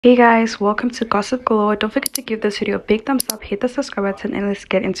Hey guys, welcome to Gossip Galore. Don't forget to give this video a big thumbs up, hit the subscribe button, and let's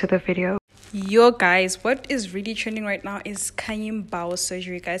get into the video. Yo guys, what is really trending right now is Khanyi Mbau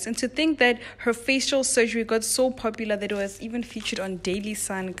surgery, guys. And to think that her facial surgery got so popular that it was even featured on Daily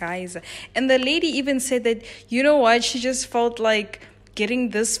Sun, guys. And the lady even said that, you know what, she just felt like getting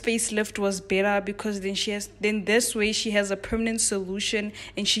this facelift was better because then this way she has a permanent solution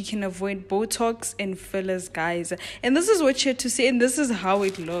and she can avoid Botox and fillers, guys. And this is what she had to say, and this is how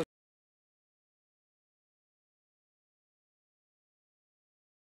it looks.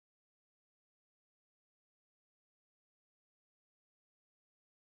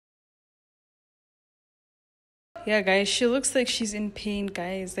 Yeah, guys, she looks like she's in pain,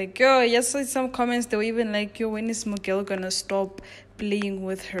 guys. Like, yo, yesterday some comments they were even like, yo, when is Miguel gonna stop playing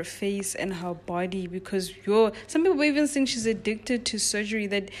with her face and her body? Because yo, some people even think she's addicted to surgery.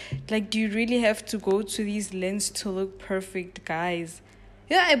 That, like, do you really have to go to these lenses to look perfect, guys?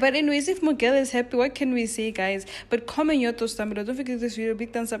 Yeah, but anyways, if Miguel is happy, what can we say, guys? But comment your thoughts down below. Don't forget this video,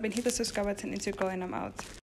 big thumbs up, and hit the subscribe button. It's your girl, and I'm out.